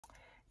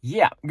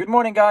Yeah, good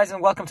morning guys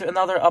and welcome to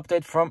another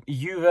update from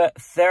Juve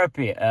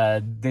Therapy.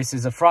 This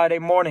is a Friday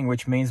morning,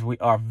 which means we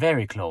are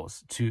very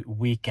close to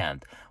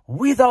weekend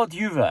without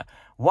Juve.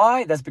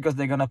 Why? That's because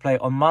they're gonna play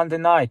on Monday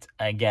night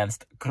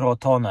against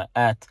Crotone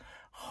at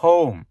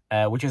home,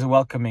 which is a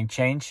welcoming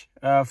change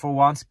for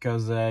once,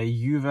 because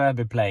Juve have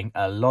been playing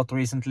a lot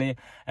recently,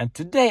 and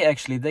today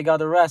actually they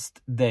got a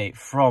rest day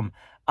from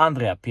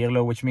Andrea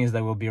Pirlo, which means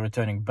they will be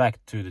returning back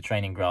to the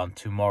training ground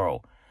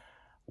tomorrow,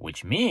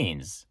 which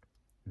means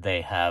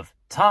they have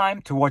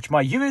time to watch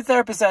my Juve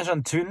therapy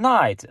session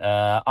tonight.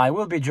 I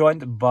will be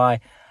joined by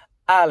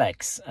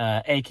Alex,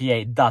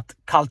 aka that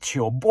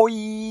Calcio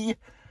boy.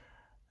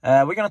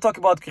 We're going to talk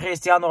about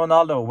Cristiano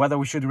Ronaldo, whether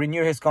we should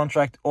renew his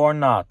contract or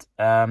not.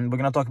 We're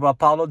going to talk about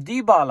Paulo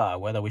Dybala,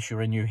 whether we should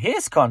renew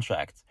his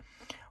contract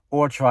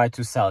or try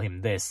to sell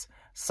him this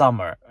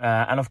summer.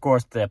 And of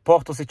course, the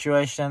Porto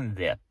situation,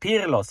 the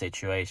Pirlo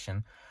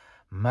situation.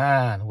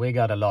 Man, we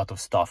got a lot of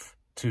stuff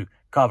to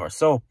cover.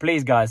 So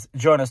please guys,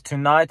 join us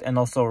tonight, and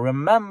also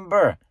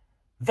remember,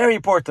 very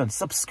important,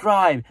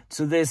 subscribe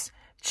to this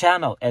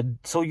channel and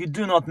so you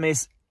do not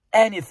miss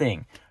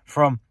anything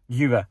from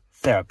Juve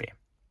Therapy.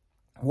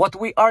 What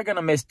we are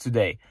gonna miss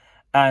today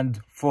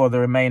and for the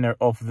remainder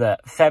of the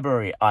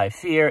February, I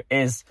fear,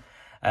 is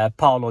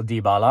Paulo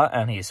Dybala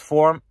and his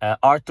form.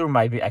 Arthur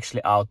might be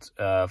actually out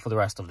for the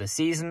rest of the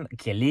season.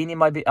 Chiellini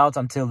might be out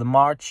until the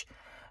March.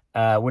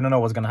 We don't know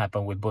what's going to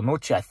happen with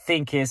Bonucci. I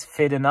think he's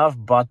fit enough,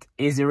 but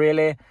is he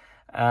really?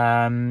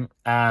 And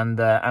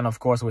of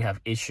course, we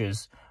have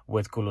issues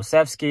with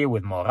Kulusevski,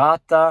 with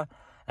Morata.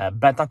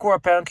 Bentancur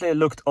apparently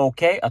looked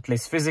okay, at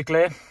least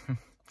physically.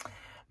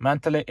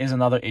 Mentally is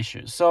another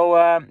issue. So,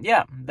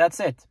 yeah,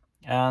 that's it.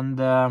 And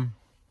I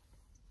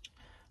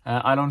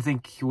don't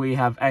think we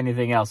have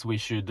anything else we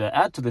should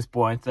add to this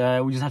point.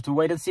 We just have to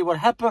wait and see what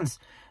happens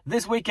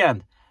this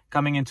weekend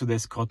coming into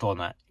this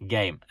Crotone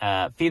game.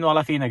 Fino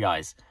alla fine,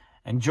 guys.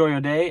 Enjoy your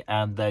day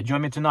and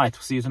join me tonight.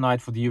 See you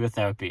tonight for the Juve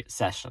Therapy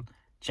session.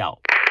 Ciao.